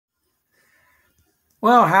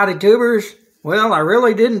Well, howdy tubers. Well, I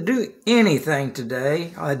really didn't do anything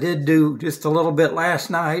today. I did do just a little bit last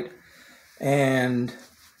night, and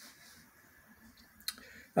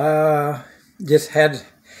just had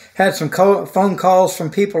some phone calls from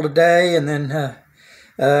people today, and then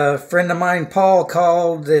a friend of mine, Paul,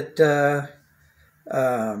 called that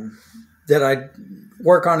I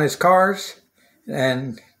work on his cars,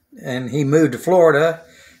 and he moved to Florida.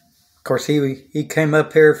 Of course, he came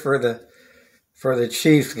up here for the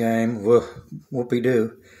Chiefs game.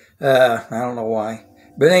 Whoopie-doo. I don't know why.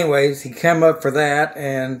 But anyways, he came up for that,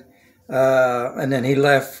 and then he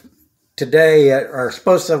left today, or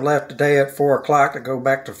supposed to have left today at 4 o'clock to go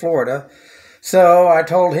back to Florida. So I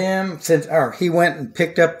told him, he went and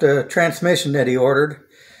picked up the transmission that he ordered,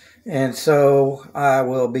 and so I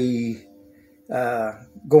will be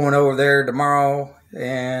going over there tomorrow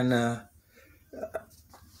and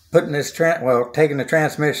taking the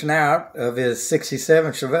transmission out of his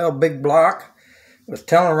 67 Chevelle big block with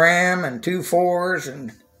Teleram and 2 4s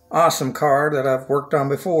and awesome car that I've worked on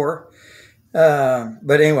before.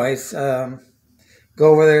 But anyways, go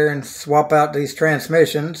over there and swap out these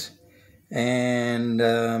transmissions, and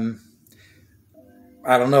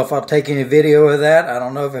I don't know if I'll take any video of that. I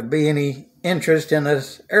don't know if it'd be any interest in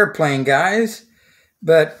us airplane guys.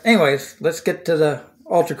 But anyways, let's get to the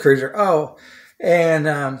Ultra Cruiser. Oh, and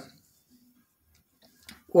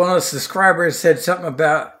one of the subscribers said something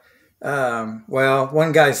about,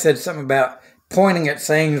 one guy said something about pointing at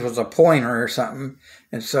things was a pointer or something.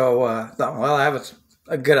 And so I thought, well, that was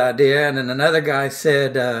a good idea. And then another guy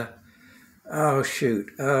said, oh, shoot.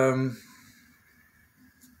 Hang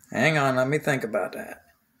on, let me think about that.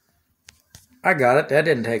 I got it. That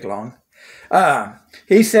didn't take long.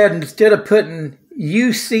 He said instead of putting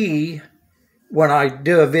UC when I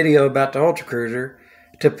do a video about the Ultra Cruiser,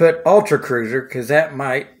 to put Ultra Cruiser, because that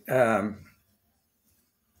might, the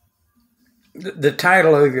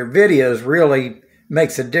title of your videos really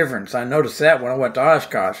makes a difference. I noticed that when I went to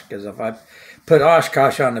Oshkosh, because if I put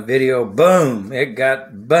Oshkosh on the video, boom, it got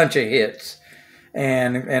a bunch of hits.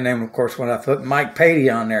 And then, of course, when I put Mike Patey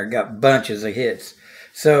on there, it got bunches of hits.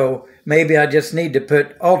 So maybe I just need to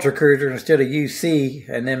put Ultra Cruiser instead of UC,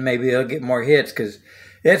 and then maybe I'll get more hits, because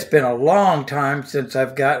it's been a long time since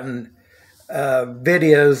I've gotten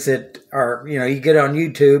videos that are, you get on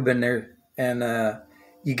YouTube and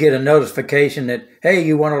you get a notification that, hey,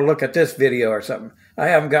 you want to look at this video or something. I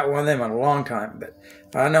haven't got one of them in a long time, but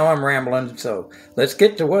I know I'm rambling, so let's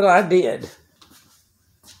get to what I did.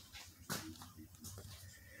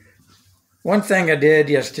 One thing I did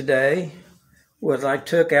yesterday was I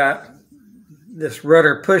took out this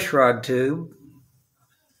rudder pushrod tube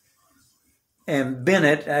and bent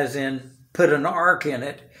it, as in put an arc in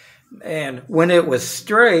it. And when it was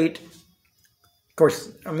straight, of course,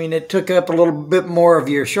 it took up a little bit more of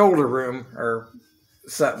your shoulder room or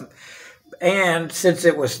something. And since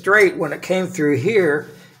it was straight, when it came through here,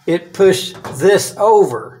 it pushed this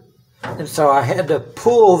over. And so I had to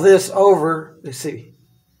pull this over. Let's see.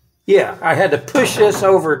 Yeah, I had to push this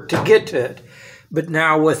over to get to it. But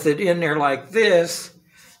now with it in there like this,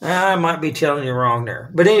 I might be telling you wrong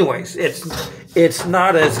there. But anyways, it's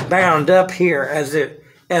not as bound up here as it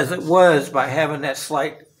was by having that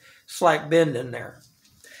slight bend in there.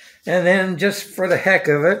 And then just for the heck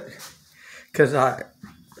of it, because I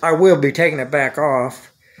will be taking it back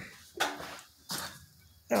off.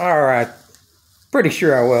 All right, pretty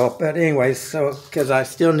sure I will. But anyways, so because I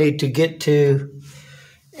still need to get to,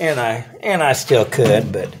 and I still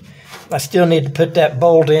could, but I still need to put that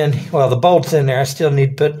bolt in. Well, the bolt's in there. I still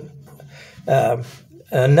need to put a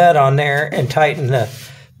nut on there and tighten the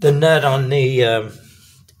nut on the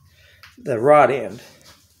rod end.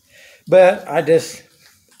 But I just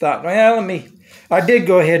thought, well, I did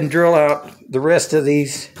go ahead and drill out the rest of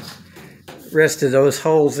those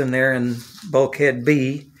holes in there in bulkhead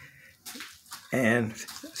B, and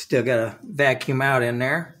still got a vacuum out in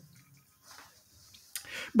there.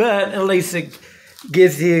 But at least it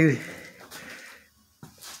gives you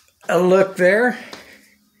a look there.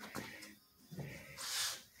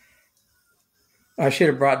 I should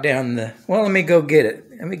have brought down let me go get it.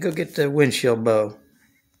 Let me go get the windshield bow.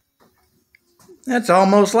 That's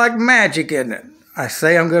almost like magic, isn't it? I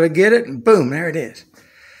say I'm going to get it, and boom, there it is.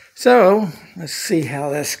 So, let's see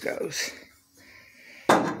how this goes.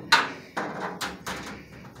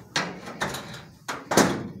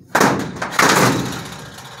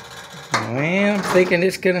 Well, I'm thinking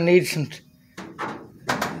it's going to need some...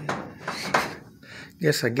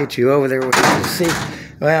 Guess I'll get you over there with you to see.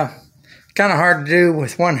 Well, kind of hard to do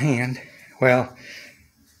with one hand. Well,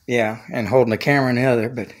 yeah, and holding the camera in the other,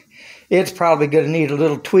 but it's probably going to need a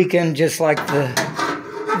little tweaking, just like the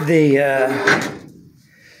the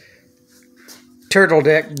turtle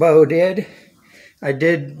deck bow did. I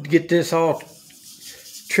did get this all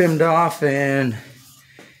trimmed off and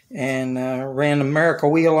ran the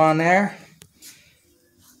Miracle Wheel on there.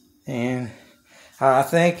 And I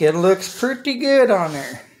think it looks pretty good on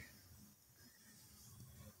there.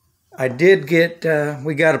 I did get,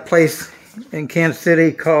 we got a place in Kansas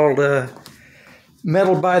City called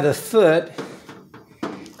Metal by the Foot.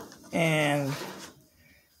 And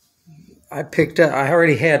I picked up, I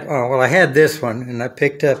already had, oh, well, I had this one, and I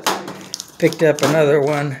picked up another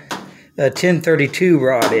one, a 1032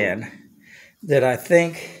 rod in, that I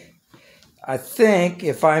think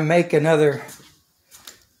if I make another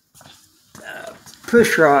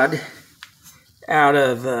push rod out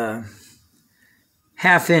of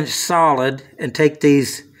 1/2 inch solid and take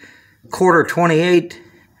these 1/4 28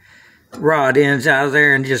 rod ends out of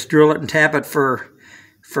there and just drill it and tap it for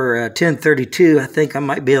 1032, I think I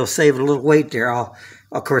might be able to save a little weight there.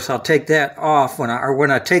 Of course, I'll take that off. When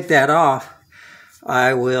I take that off,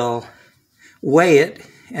 I will weigh it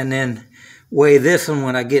and then weigh this one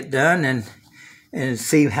when I get done and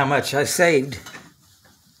see how much I saved.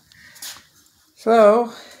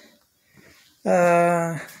 So,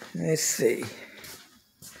 let's see.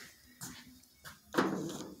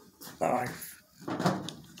 I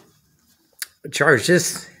charge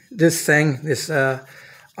this thing, this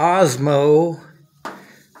Osmo.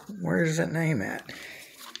 Where's that name at?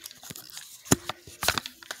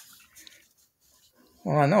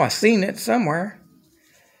 Well, I know I've seen it somewhere,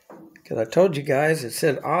 because I told you guys it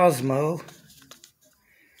said Osmo.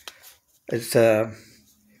 It's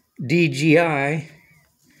DGI.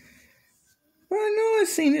 Well, I know I've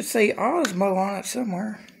seen it say Osmo on it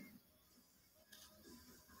somewhere.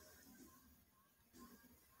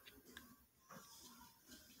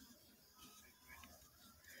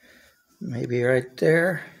 Maybe right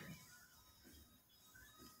there.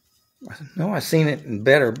 No, I've seen it in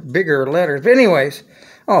bigger letters. But anyways,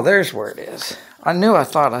 oh, there's where it is. I knew, I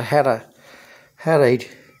thought I had a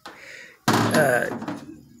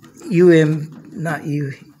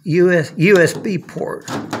USB port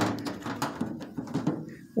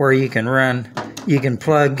where you can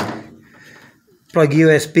plug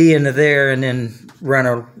USB into there and then run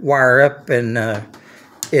a wire up, and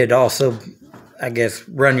it also, I guess,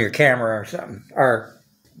 run your camera or something, or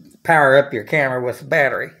power up your camera with a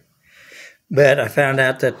battery. But I found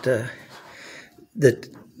out that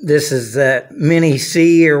this is that mini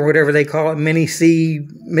C, or whatever they call it, mini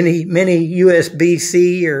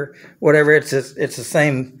USB-C or whatever. It's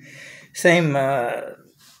the same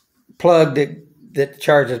plug that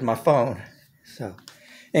charges my phone. So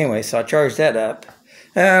anyway, so I charged that up.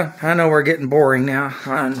 I know we're getting boring now,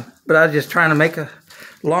 but I was just trying to make a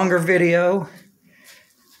longer video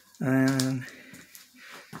and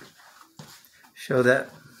show that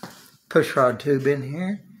pushrod tube in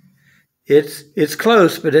here. It's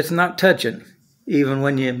close, but it's not touching even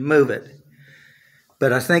when you move it.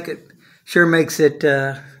 But I think it sure makes it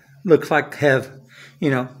look like have,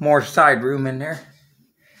 more side room in there.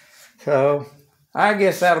 So I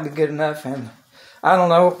guess that'll be good enough. And I don't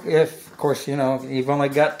know if, of course, you've only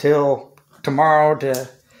got till tomorrow to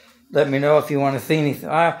let me know if you want to see anything.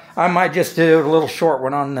 I might just do a little short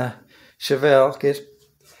one on the Chevelle. It's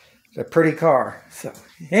a pretty car. So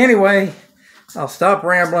anyway, I'll stop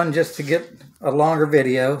rambling just to get a longer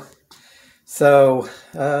video. So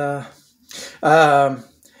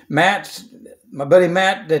Matt, my buddy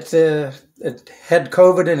Matt, that had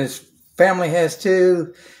COVID, and his family has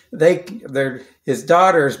too. His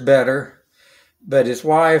daughter's better, but his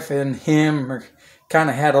wife and him kind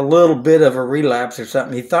of had a little bit of a relapse or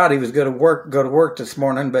something. He thought he was going to go to work this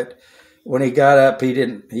morning, but when he got up,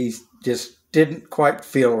 he just didn't quite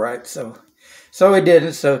feel right. So he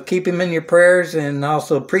didn't. So keep him in your prayers. And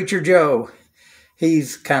also Preacher Joe,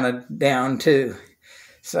 he's kind of down too.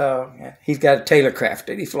 So yeah, he's got a Taylor craft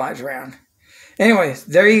that he flies around. Anyways,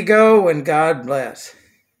 there you go, and God bless.